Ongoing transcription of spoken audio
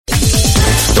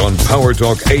on Power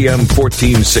Talk AM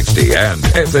 1460 and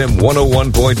FM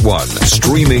 101.1.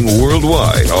 Streaming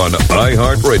worldwide on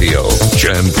iHeartRadio.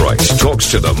 Jan Price talks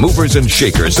to the movers and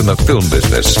shakers in the film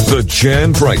business. The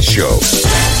Jan Price Show.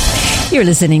 You're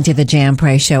listening to The Jan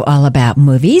Price Show, all about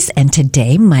movies. And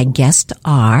today my guests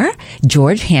are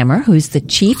George Hammer, who's the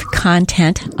Chief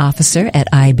Content Officer at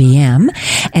IBM,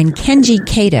 and Kenji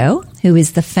Kato, who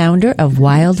is the founder of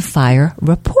Wildfire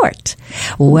Report.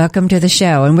 Welcome to the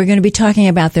show. And we're going to be talking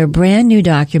about their brand new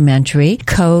documentary,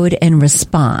 Code and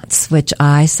Response, which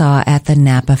I saw at the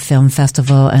Napa Film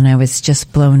Festival, and I was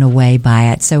just blown away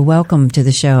by it. So welcome to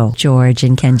the show, George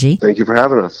and Kenji. Thank you for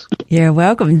having us. You're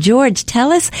welcome. George,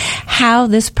 tell us how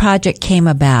this project came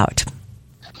about.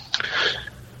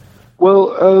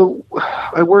 Well,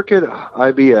 I work at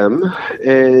IBM,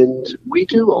 and we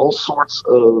do all sorts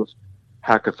of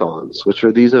hackathons, which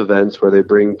are these events where they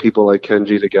bring people like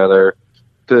Kenji together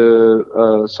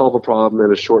to solve a problem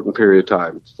in a shortened period of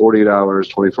time, 48 hours,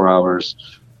 24 hours,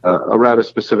 around a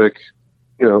specific,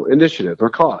 initiative or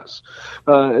cause.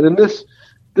 And in this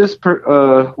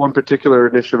one particular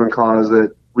initiative and cause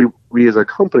that we as a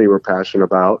company were passionate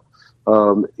about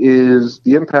is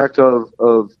the impact of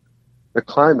the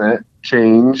climate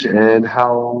change and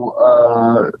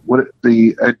how what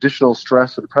the additional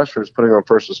stress and pressure is putting on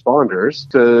first responders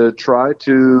to try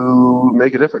to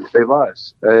make a difference, save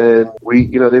lives. And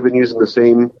they've been using the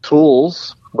same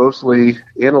tools, mostly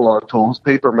analog tools,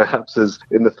 paper maps, as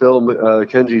in the film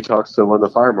Kenji talks to one of the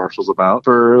fire marshals about,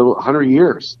 for 100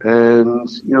 years. And,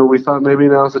 we thought maybe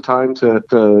now's the time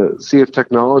to see if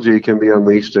technology can be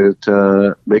unleashed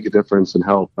to make a difference and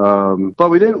help. But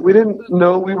we didn't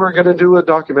know we were going to do a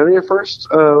documentary at first.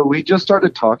 We just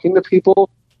started talking to people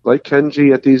like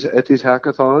Kenji at these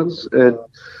hackathons. And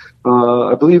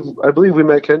I believe we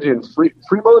met Kenji in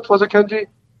Fremont, was it, Kenji?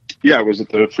 Yeah, it was at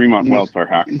the Fremont Wildfire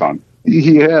Hackathon.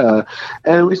 Yeah,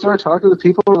 and we started talking to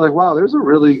people. We're like, wow, there's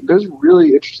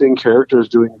really interesting characters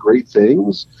doing great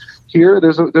things here.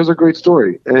 There's a great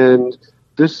story, and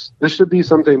this should be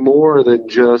something more than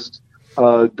just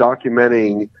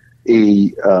documenting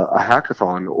a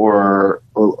hackathon or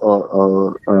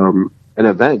an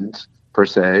event per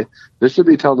se. This should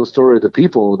be telling the story of the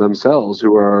people themselves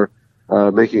who are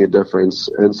making a difference.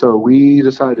 And so we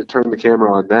decided to turn the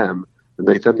camera on them and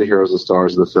make them the heroes and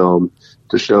stars of the film,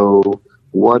 to show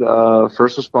what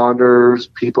first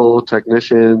responders, people,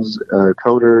 technicians,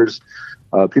 coders,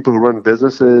 people who run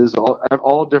businesses, at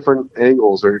all different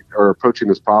angles are approaching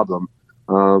this problem,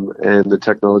 and the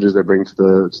technologies they bring to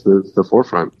the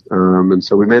forefront. And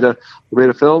so we made a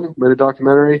film, made a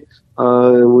documentary.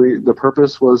 The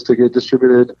purpose was to get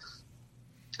distributed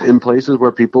in places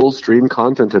where people stream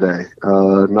content today,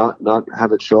 not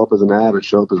have it show up as an ad, but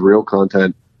show up as real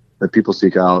content that people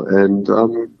seek out. And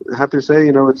happy to say,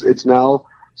 it's now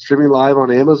streaming live on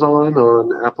Amazon,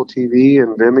 on Apple TV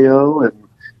and Vimeo, and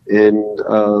in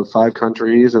 5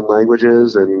 countries and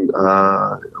languages. And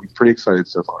I'm pretty excited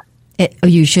so far.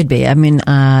 You should be. I mean,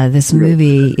 this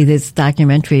movie, this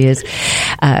documentary is,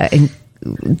 it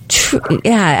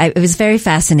was very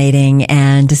fascinating,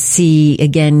 and to see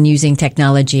again using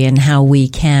technology and how we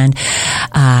can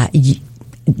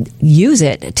use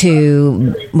it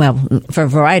to, for a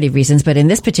variety of reasons, but in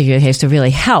this particular case, to really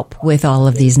help with all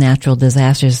of these natural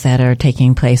disasters that are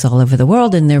taking place all over the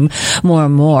world. And there are more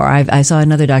and more. I saw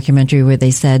another documentary where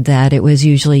they said that it was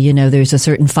usually, there's a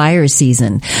certain fire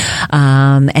season.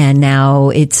 And now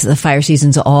the fire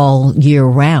season's all year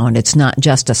round. It's not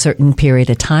just a certain period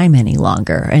of time any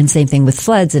longer. And same thing with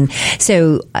floods. And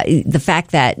so the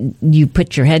fact that you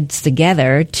put your heads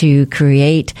together to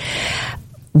create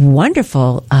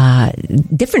wonderful, all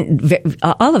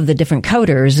of the different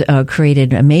coders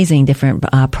created amazing different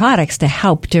products to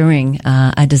help during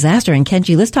a disaster. And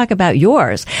Kenji, let's talk about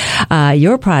yours,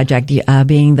 your project,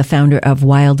 being the founder of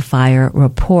Wildfire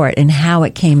Report, and how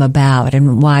it came about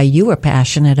and why you were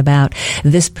passionate about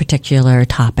this particular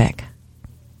topic.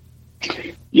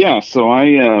 Yeah, so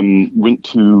I went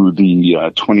to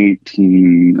the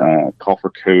 2018 Call for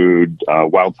Code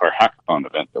Wildfire Hackathon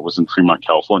event that was in Fremont,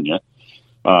 California.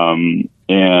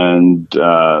 And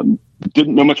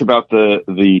didn't know much about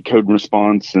the code and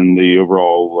response and the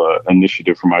overall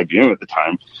initiative from IBM at the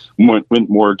time. Went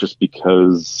more just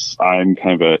because I'm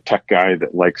kind of a tech guy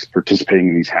that likes participating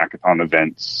in these hackathon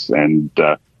events. And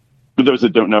for those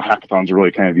that don't know, hackathons are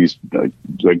really kind of these,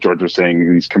 like George was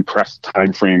saying, these compressed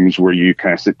time frames where you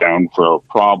kind of sit down for a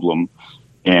problem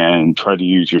and try to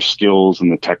use your skills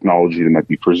and the technology that might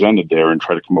be presented there and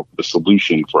try to come up with a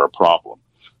solution for a problem.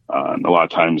 And a lot of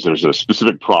times there's a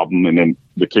specific problem, and in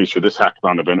the case of this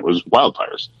hackathon event, it was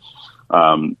wildfires.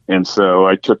 And so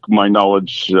I took my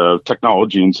knowledge of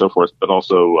technology and so forth, but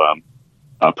also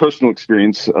personal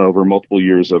experience over multiple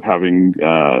years of having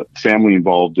family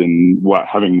involved in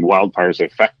having wildfires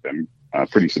affect them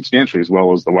pretty substantially, as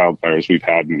well as the wildfires we've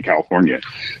had in California.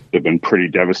 They've been pretty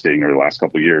devastating over the last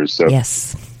couple of years. So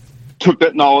yes. Took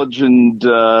that knowledge and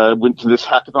went to this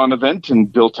hackathon event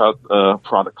and built out a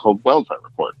product called Wildfire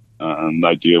Report. The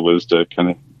idea was to kind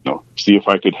of see if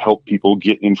I could help people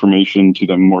get information to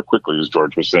them more quickly. As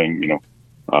George was saying,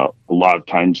 a lot of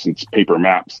times it's paper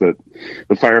maps that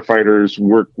the firefighters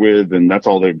work with, and that's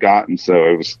all they've got. And so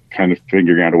I was kind of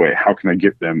figuring out a way, how can I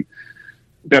get them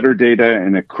better data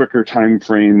in a quicker time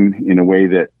frame in a way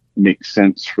that makes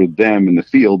sense for them in the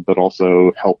field, but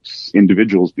also helps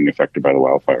individuals being affected by the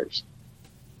wildfires.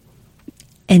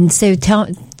 And so tell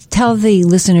the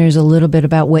listeners a little bit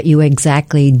about what you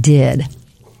exactly did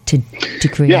to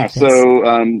create this. So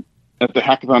at the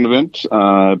hackathon event,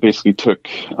 basically took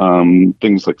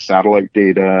things like satellite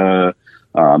data,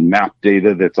 map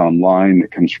data that's online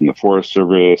that comes from the Forest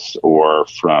Service or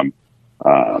from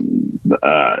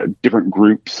different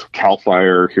groups, CAL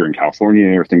FIRE here in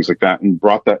California or things like that, and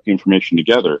brought that information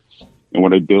together. And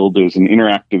what I build is an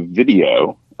interactive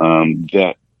video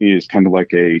that is kind of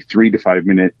like a 3 to 5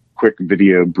 minute quick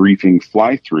video briefing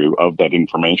fly through of that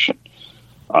information.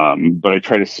 But I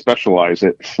try to specialize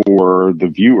it for the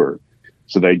viewer.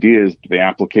 So the idea is the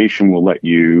application will let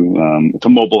you, it's a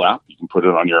mobile app. You can put it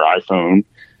on your iPhone.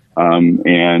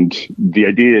 And the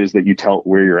idea is that you tell it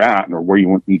where you're at or where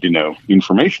you need to know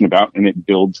information about, and it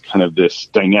builds kind of this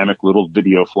dynamic little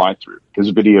video fly through. Because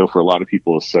video for a lot of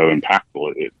people is so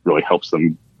impactful, it really helps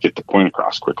them get the point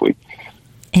across quickly.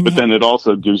 But then it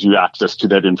also gives you access to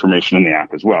that information in the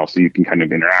app as well. So you can kind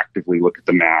of interactively look at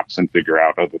the maps and figure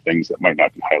out other things that might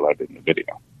not be highlighted in the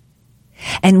video.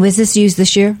 And was this used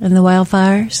this year in the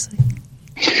wildfires?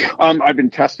 I've been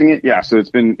testing it. Yeah. So it's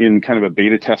been in kind of a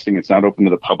beta testing. It's not open to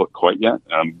the public quite yet.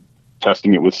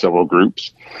 Testing it with several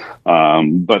groups.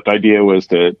 But the idea was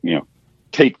to,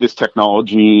 take this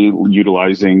technology,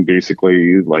 utilizing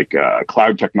basically like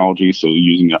cloud technology. So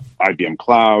using IBM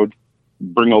Cloud,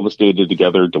 bring all this data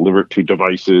together, deliver it to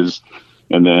devices,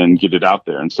 and then get it out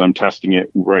there. And so I'm testing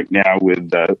it right now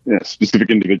with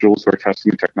specific individuals who are testing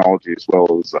the technology, as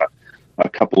well as a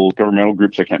couple governmental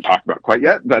groups I can't talk about quite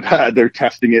yet, but they're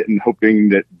testing it and hoping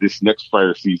that this next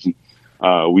fire season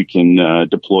we can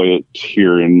deploy it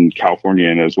here in California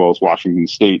and as well as Washington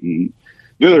State. And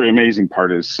the other amazing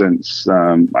part is since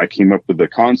I came up with the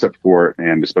concept for it,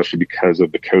 and especially because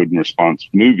of the Code and Response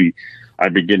movie,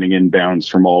 I've been getting inbounds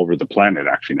from all over the planet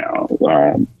actually now.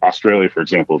 Australia, for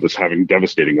example, is having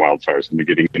devastating wildfires, and we're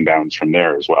getting inbounds from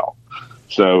there as well.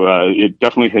 So it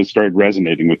definitely has started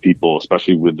resonating with people,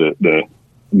 especially with the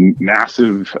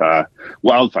massive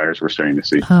wildfires we're starting to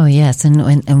see. Oh, yes.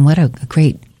 And what a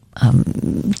great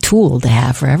tool to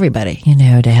have for everybody,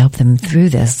 to help them through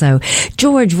this. So,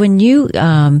 George, when you,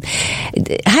 how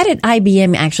did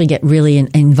IBM actually get really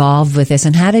involved with this,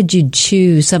 and how did you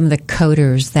choose some of the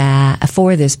coders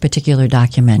for this particular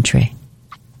documentary?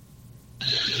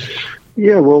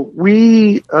 Yeah, well,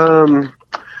 we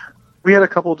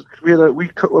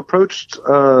approached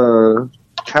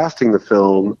casting the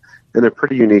film in a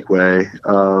pretty unique way,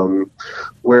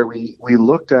 where we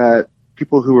looked at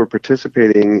people who were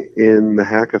participating in the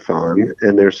hackathon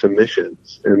and their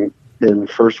submissions. And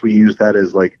first we used that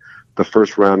as like the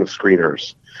first round of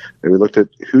screeners. And we looked at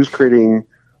who's creating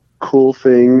cool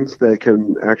things that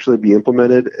can actually be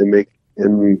implemented and make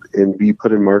and be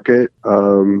put in market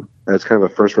as kind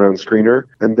of a first round screener.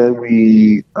 And then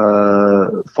we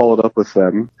followed up with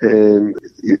them and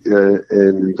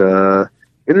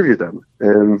interviewed them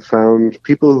and found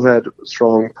people who had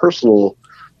strong personal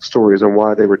stories on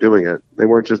why they were doing it. They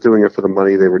weren't just doing it for the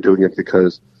money. They were doing it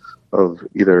because of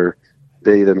either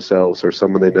they themselves or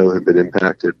someone they know had been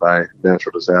impacted by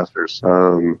natural disasters.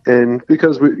 And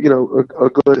because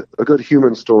a good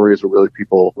human story is what really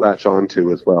people latch on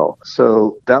to as well.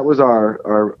 So that was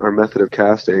our method of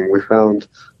casting. We found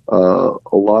a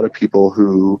lot of people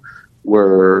who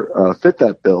were fit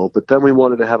that bill, but then we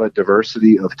wanted to have a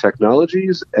diversity of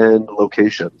technologies and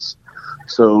locations.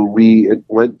 So we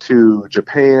went to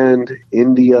Japan,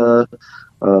 India,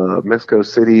 Mexico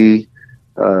City,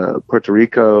 Puerto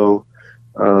Rico,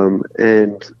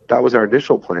 and that was our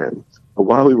initial plan. But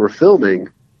while we were filming,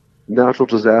 natural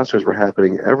disasters were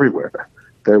happening everywhere.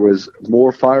 There was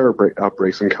more fire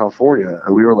outbreaks in California,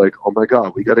 and we were like, oh my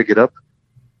God, we got to get up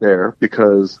there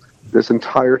because this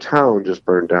entire town just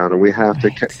burned down, and we have to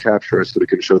capture it so we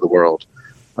can show the world.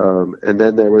 And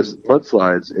then there was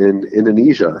mudslides in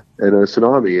Indonesia and a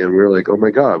tsunami, and we were like, oh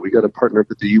my God, we got to partner up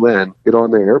with the UN, get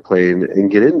on the airplane and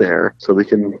get in there so we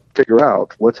can figure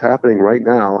out what's happening right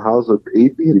now, how's the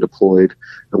aid being deployed,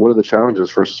 and what are the challenges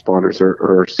first responders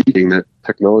are seeing that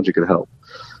technology could help.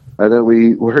 And then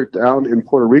we were down in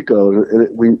Puerto Rico,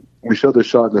 and we showed this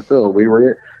shot in the film. We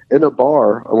were in a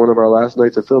bar on one of our last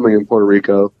nights of filming in Puerto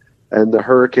Rico, and the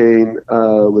hurricane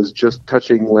was just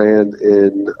touching land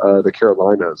in the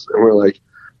Carolinas. And we're like,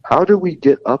 how do we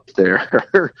get up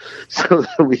there so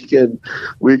that we can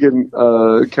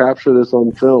capture this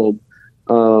on film?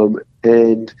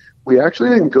 And we actually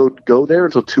didn't go there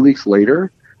until 2 weeks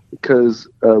later because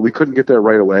we couldn't get there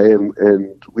right away,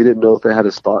 and we didn't know if they had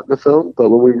a spot in the film. But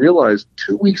when we realized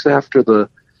 2 weeks after the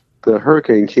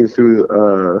hurricane came through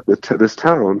this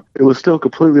town, it was still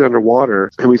completely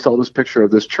underwater, and we saw this picture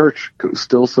of this church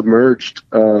still submerged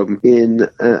in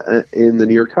the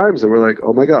New York Times, and we're like,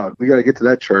 oh my God, we got to get to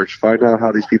that church, find out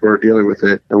how these people are dealing with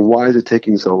it, and why is it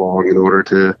taking so long in order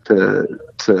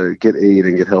to get aid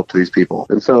and get help to these people.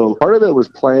 And so part of it was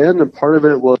planned, and part of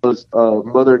it was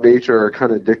Mother Nature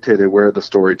kind of dictated where the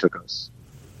story took us.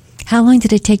 How long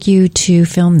did it take you to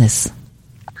film this?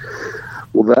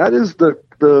 Well, that is the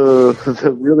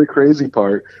really crazy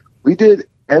part. We did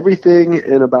everything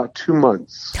in about 2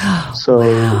 months. So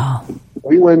wow.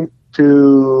 We went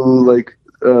to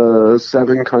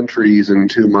 7 countries in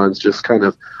 2 months, just kind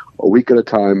of a week at a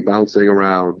time, bouncing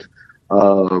around.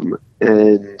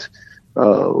 And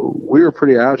we were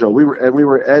pretty agile. We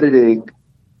were editing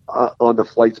on the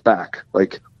flights back,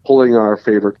 like pulling our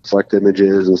favorite select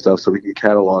images and stuff so we could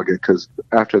catalog it, because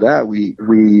after that we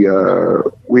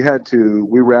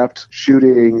wrapped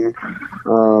shooting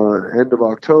end of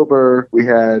October. We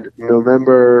had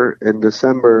November and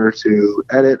December to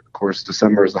edit. Of course,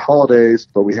 December is the holidays,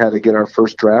 but we had to get our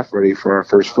first draft ready for our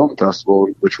first film festival,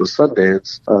 which was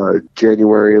Sundance,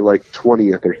 January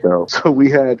 20th or so. So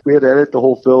we had to edit the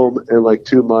whole film in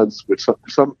 2 months, which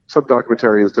some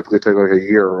documentarians typically take a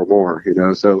year or more,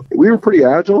 so we were pretty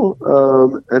agile.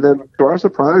 And then to our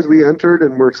surprise, we entered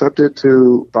and were accepted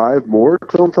to 5 more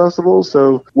film festivals.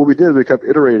 So what we did, we kept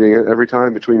iterating it every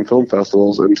time between film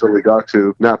festivals until we got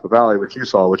to Napa Valley, which you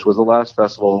saw, which was the last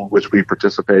festival which we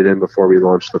participated in before we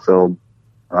launched the film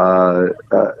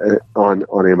on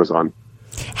Amazon.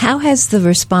 How has the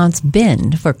response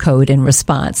been for Code and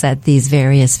Response at these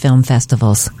various film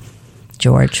festivals,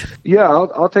 George? Yeah,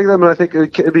 I'll take them, and I think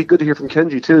it'd be good to hear from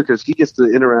Kenji too, because he gets to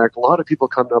interact. A lot of people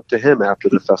come up to him after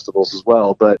the festivals as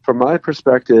well. But from my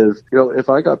perspective, if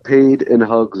I got paid in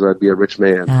hugs, I'd be a rich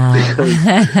man.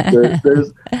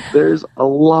 Because there's a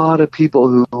lot of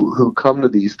people who come to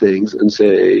these things and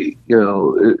say,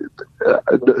 who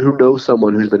know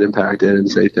someone who's been impacted and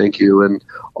say thank you, and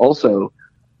also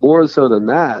more so than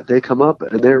that, they come up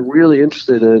and they're really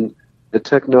interested in the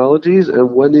technologies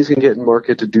and when these can get in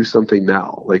market to do something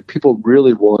now. People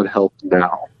really want help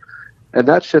now. And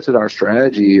that shifted our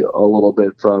strategy a little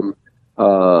bit from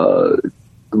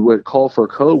what Call for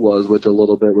Code was, which a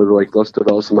little bit was let's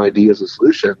develop some ideas and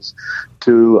solutions,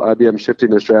 to IBM shifting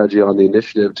the strategy on the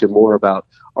initiative to more about,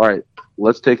 all right,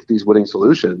 let's take these winning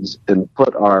solutions and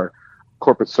put our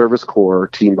corporate service core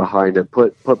team behind it,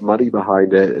 put money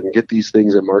behind it, and get these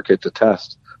things in market to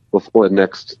test before the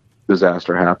next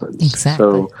disaster happens. Exactly.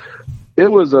 So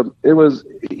it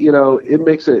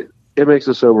makes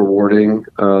it so rewarding,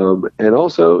 and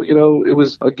also it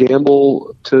was a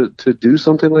gamble to do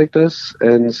something like this,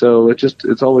 and so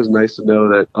it's always nice to know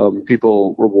that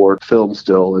people reward film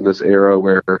still in this era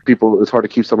where it's hard to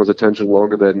keep someone's attention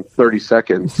longer than 30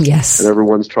 seconds. Yes, and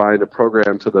everyone's trying to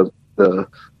program to the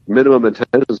minimum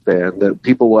attention span that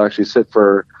people will actually sit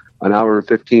for an hour and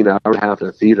 15, hour and a half in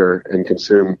a theater and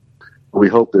consume. We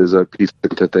hope is a piece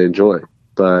that they enjoy.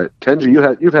 But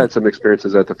Kenji, you've had some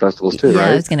experiences at the festivals too, right? Yeah,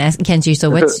 I was going to ask Kenji. So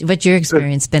what's your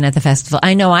experience been at the festival?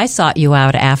 I know I sought you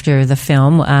out after the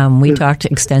film. We talked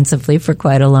extensively for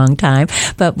quite a long time.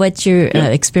 But what's your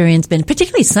experience been,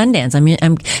 particularly Sundance? I mean,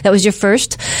 that was your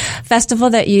first festival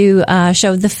that you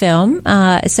showed the film.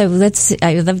 So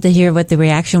I'd love to hear what the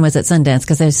reaction was at Sundance,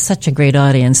 because there's such a great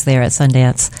audience there at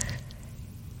Sundance.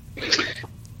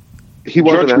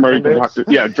 George can already talk to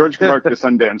the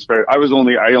Sundance Fair. I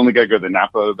only got to go to the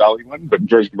Napa Valley one, but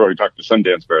George can probably talk to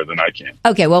Sundance Fair than I can.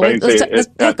 Okay, well, let's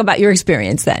talk about your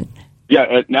experience then. Yeah,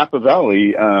 at Napa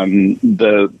Valley,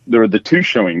 there were the two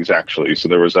showings, actually. So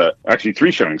there was actually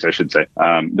three showings, I should say.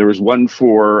 There was one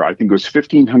for, I think it was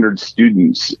 1,500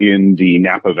 students in the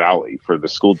Napa Valley for the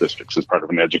school districts as part of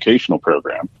an educational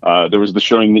program. There was the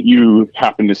showing that you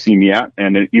happened to see me at,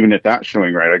 and even at that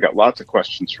showing, right, I got lots of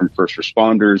questions from first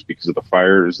responders because of the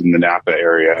fires in the Napa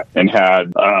area, and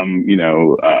had, a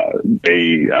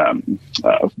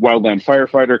wildland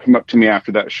firefighter come up to me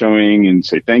after that showing and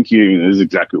say, thank you, this is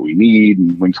exactly what we need,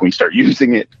 and when can we start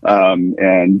using it?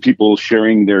 And people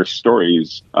sharing their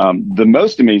stories. The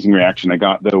most amazing reaction I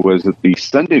got, though, was at the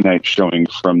Sunday night showing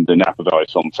from the Napa Valley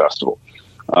Film Festival.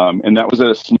 And that was at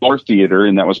a smaller theater,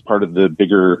 and that was part of the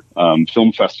bigger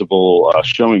film festival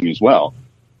showing as well.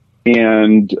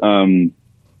 And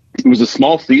it was a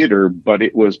small theater, but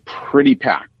it was pretty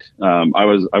packed. I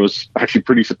was actually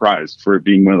pretty surprised for it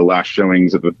being one of the last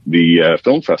showings of the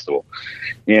film festival.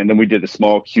 And then we did a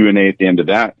small Q&A at the end of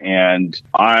that. And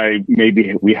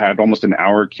we had almost an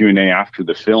hour Q&A after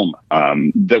the film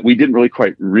that we didn't really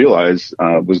quite realize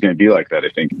was going to be like that. I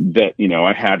think that,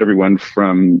 I had everyone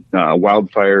from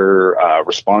wildfire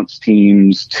response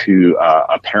teams to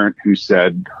a parent who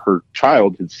said her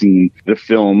child had seen the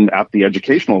film at the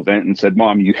educational event and said,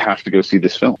 Mom, you have to go see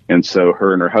this film. And so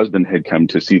her and her husband had come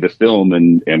to see the film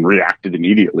and reacted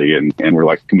immediately. And we're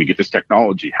like, can we get this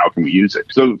technology? How can we use it?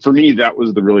 So for me, that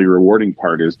was the really rewarding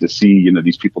part, is to see,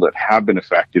 these people that have been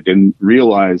affected and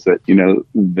realize that,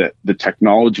 that the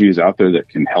technology is out there that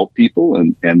can help people,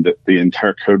 and that the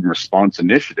entire Code and Response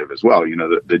initiative as well.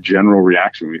 The general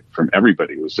reaction from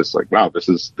everybody was just like, wow, this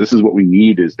is what we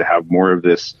need, is to have more of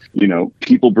this,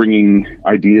 people bringing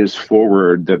ideas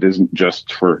forward that isn't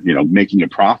just for, making a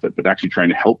profit, but actually trying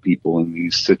to help people in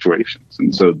these situations.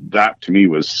 And so that to me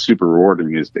was super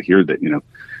rewarding, is to hear that,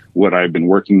 what I've been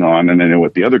working on, and I know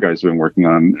what the other guys have been working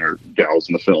on, or gals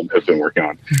in the film have been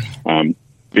working on.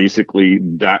 Basically,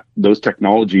 that those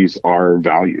technologies are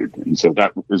valued, and so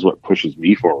that is what pushes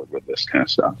me forward with this kind of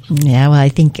stuff. Yeah, well, I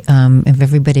think if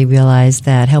everybody realized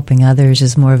that helping others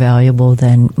is more valuable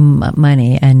than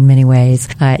money in many ways,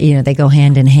 they go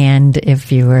hand in hand.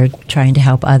 If you are trying to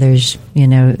help others,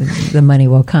 the money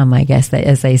will come, I guess,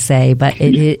 as they say. But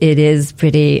it is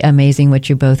pretty amazing what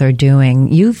you both are doing.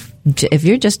 If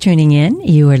you're just tuning in,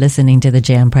 you are listening to the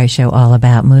Jan Price Show, all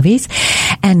about movies.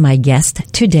 And my guests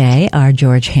today are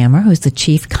George Hammer, who's the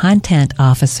Chief Content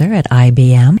Officer at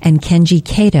IBM, and Kenji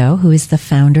Kato, who is the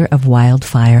founder of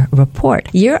Wildfire Report.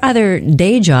 Your other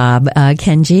day job,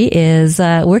 Kenji, is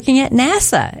working at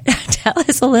NASA. Tell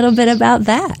us a little bit about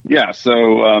that. Yeah, so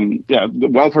the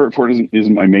Wildfire Report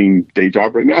isn't my main day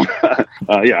job right now.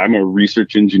 I'm a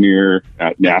research engineer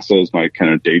at NASA is my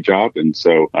kind of day job, and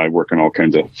so I work on all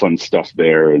kinds of fun stuff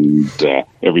there, and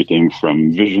everything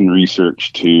from vision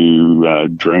research to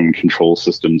drone control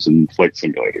systems and flight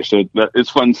simulators. So that it's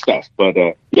fun stuff. But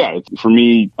for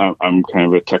me, I'm kind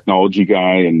of a technology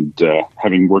guy, and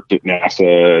having worked at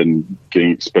NASA and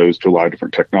getting exposed to a lot of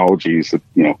different technologies,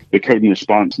 the Code and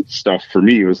Response stuff for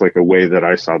me was like a way that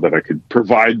I saw that I could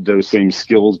provide those same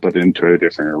skills, but into a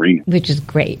different arena. Which is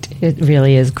great. It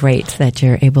really is great that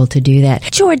you're able to do that.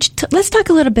 George, let's talk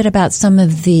a little bit about some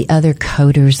of the other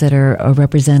coders that are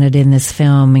represented in this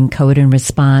film in Code and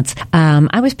Response.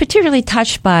 I was particularly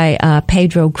touched by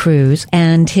Pedro Cruz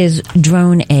and his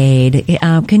drone aid.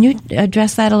 Can you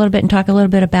address that a little bit and talk a little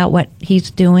bit about what he's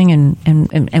doing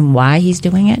and why he's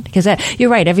doing it? Because you're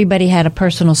right, everybody had a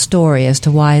personal story as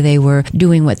to why they were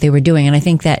doing what they were doing, and I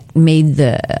think that made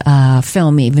the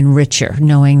film even richer,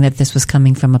 knowing that this was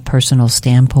coming from a personal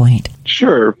standpoint.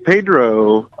 Sure.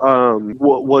 Pedro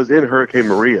was in Hurricane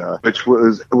Maria, which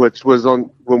was on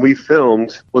when we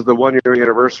filmed, was the 1-year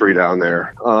anniversary down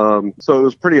there. So it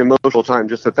was pretty emotional time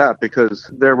just at that, because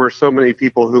there were so many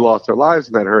people who lost their lives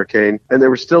in that hurricane, and there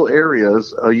were still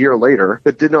areas a year later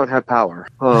that did not have power.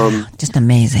 Just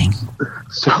amazing.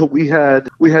 So we had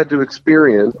to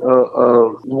experience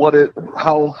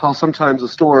how sometimes a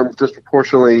storm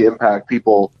disproportionately impact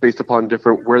people based upon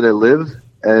where they live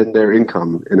and their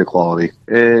income inequality.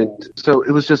 And so it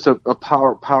was just a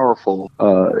powerful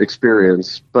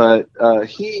experience. But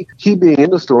he being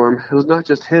in the storm, it was not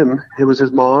just him. It was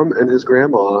his mom and his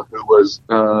grandma, who was,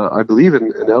 I believe,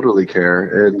 in elderly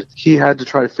care. And he had to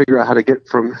try to figure out how to get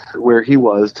from where he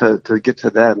was to get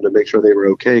to them, to make sure they were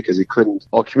okay, because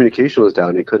all communication was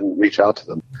down. He couldn't reach out to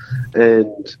them.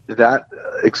 And that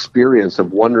experience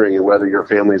of wondering whether your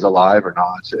family is alive or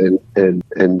not,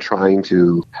 and trying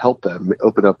to help them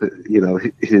opened up,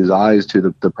 his eyes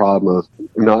to the problem of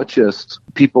not just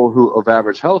people who of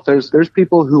average health. There's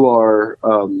people who are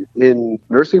in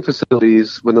nursing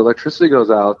facilities when the electricity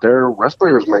goes out, their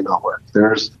respirators might not work.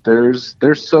 There's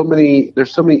so many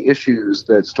issues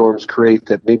that storms create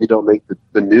that maybe don't make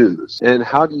the news. And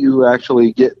how do you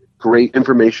actually get great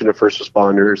information of first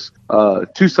responders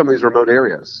to some of these remote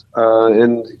areas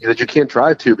and that you can't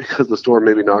drive to because the storm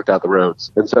maybe knocked out the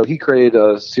roads? And so he created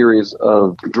a series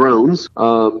of drones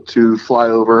to fly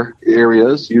over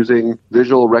areas using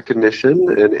visual recognition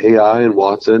and AI and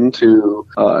Watson to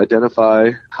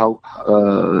identify how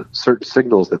certain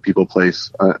signals that people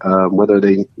place, whether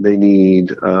they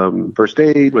need first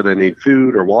aid, whether they need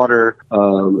food or water,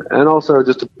 and also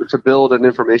just to build an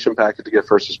information packet to get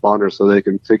first responders so they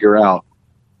can figure out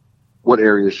what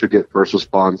areas should get first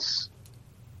response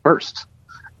first.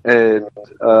 And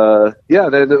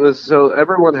then it was, so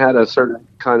everyone had a certain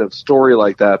kind of story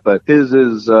like that, but his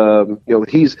is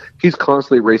he's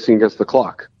constantly racing against the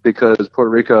clock because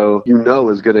Puerto Rico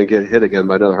is going to get hit again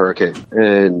by another hurricane,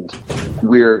 and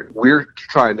we're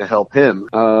trying to help him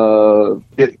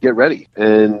get ready,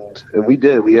 and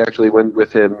we actually went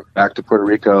with him back to Puerto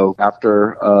Rico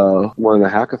after one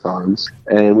of the hackathons,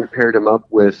 and we paired him up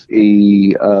with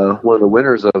one of the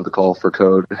winners of the Call for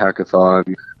Code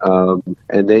hackathon,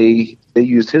 and they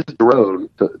used his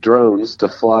drones to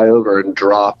fly over and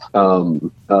drop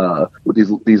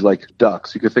with these like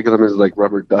ducks. You could think of them as like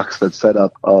rubber ducks that set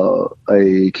up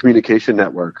a communication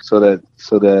network so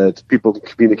that people can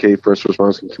communicate, first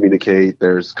responders can communicate.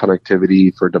 There's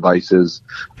connectivity for devices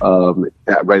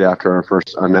right after our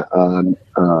first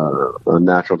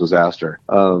natural disaster.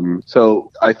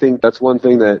 So I think that's one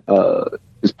thing that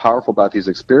is powerful about these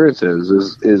experiences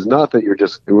is not that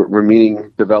we're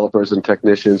meeting developers and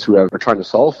technicians who are trying to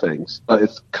solve things, but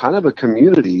it's kind of a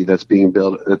community that's being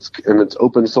built. It's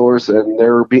open source, and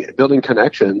they're building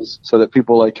connections so that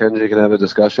people like Kenji can have a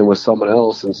discussion with someone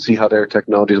else and see how their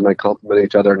technologies might complement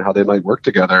each other and how they might work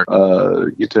together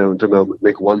to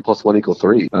make 1 + 1 =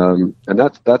 3. And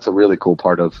that's a really cool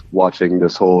part of watching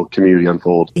this whole community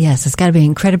unfold. Yes, it's got to be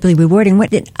incredibly rewarding. What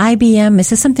did IBM?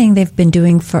 Is this something they've been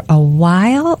doing for a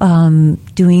while?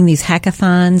 Doing these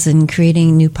hackathons and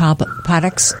creating new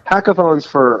products? Hackathons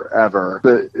forever,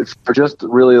 but for just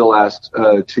really the last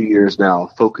 2 years now,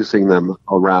 focusing them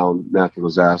around natural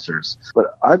disasters.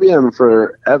 But IBM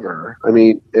forever,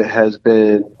 it has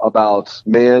been about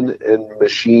man and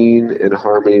machine in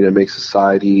harmony to make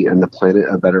society and the planet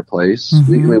a better place.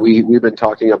 Mm-hmm. We've been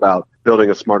talking about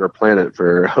building a smarter planet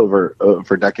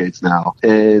for decades now.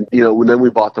 And, then we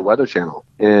bought the Weather Channel.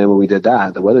 And when we did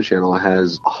that, the Weather Channel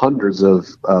has hundreds of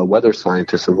weather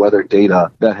scientists and weather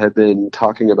data that have been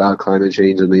talking about climate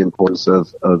change and the importance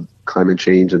of climate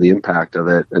change and the impact of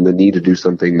it and the need to do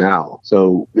something now.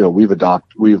 So,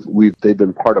 they've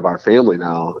been part of our family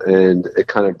now, and it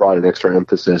kind of brought an extra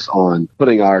emphasis on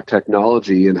putting our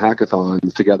technology and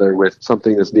hackathons together with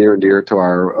something that's near and dear to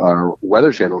our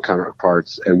Weather Channel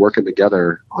counterparts and working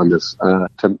together on this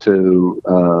to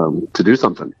do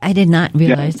something. I did not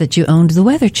realize that you owned the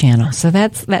Weather Channel, so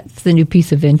that's the new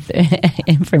piece of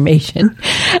information.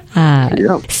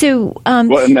 So,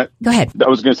 go ahead. I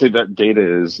was going to say that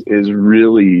data is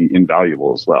really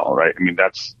invaluable as well, right?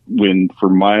 That's when for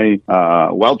my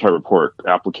wildfire report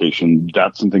application,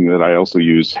 that's something that I also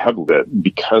use heavily.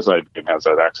 Because IBM has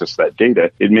that access to that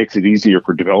data, it makes it easier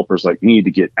for developers like me to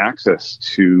get access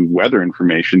to weather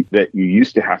information that you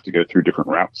used to have to go through different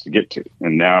routes to get to.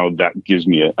 And now that gives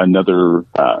me another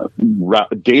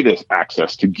data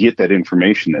access to get that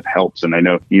information that helps. And I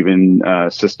know even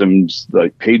systems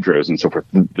like Pedro's and so forth,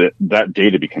 that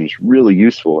data becomes really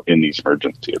useful in these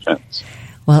emergency events.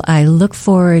 Well, I look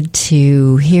forward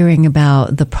to hearing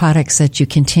about the products that you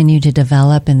continue to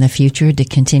develop in the future to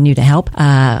continue to help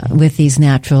with these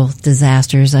natural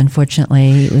disasters,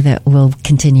 unfortunately, that we'll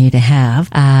continue to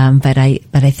have. But I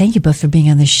thank you both for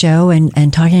being on the show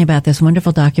and talking about this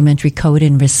wonderful documentary, Code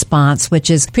and Response,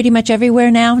 which is pretty much everywhere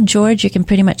now. George, you can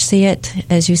pretty much see it,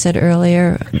 as you said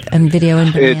earlier, on video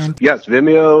on demand. Yes,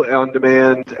 Vimeo on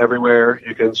demand everywhere.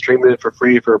 You can stream it for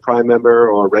free for a Prime member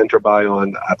or rent or buy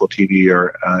on Apple TV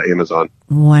or Amazon.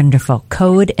 Wonderful.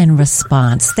 Code and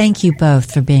Response. Thank you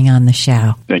both for being on the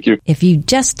show. Thank you. If you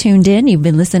just tuned in, you've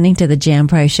been listening to the Jan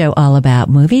Price Show all about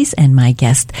movies, and my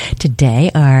guests today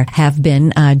have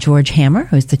been George Hammer,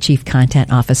 who's the Chief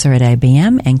Content Officer at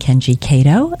IBM, and Kenji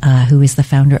Kato, who is the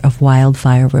founder of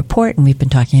Wildfire Report, and we've been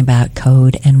talking about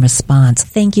Code and Response.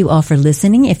 Thank you all for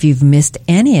listening. If you've missed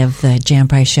any of the Jan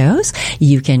Price shows,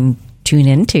 you can tune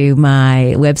in to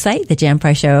my website,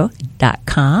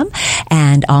 thejanpriceshow.com,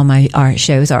 and all our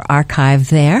shows are archived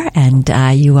there. And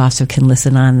you also can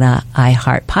listen on the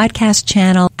iHeart podcast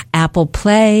channel, Apple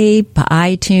Play,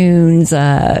 iTunes,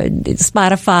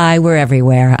 Spotify. We're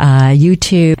everywhere,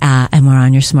 YouTube, and we're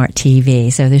on your smart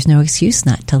TV. So there's no excuse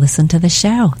not to listen to the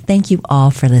show. Thank you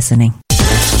all for listening.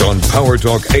 On Power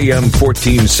Talk AM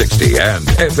 1460 and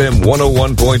FM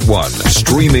 101.1,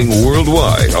 streaming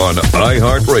worldwide on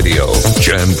iHeartRadio.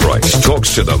 Jan Price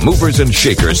talks to the movers and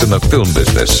shakers in the film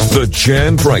business. The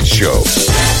Jan Price Show.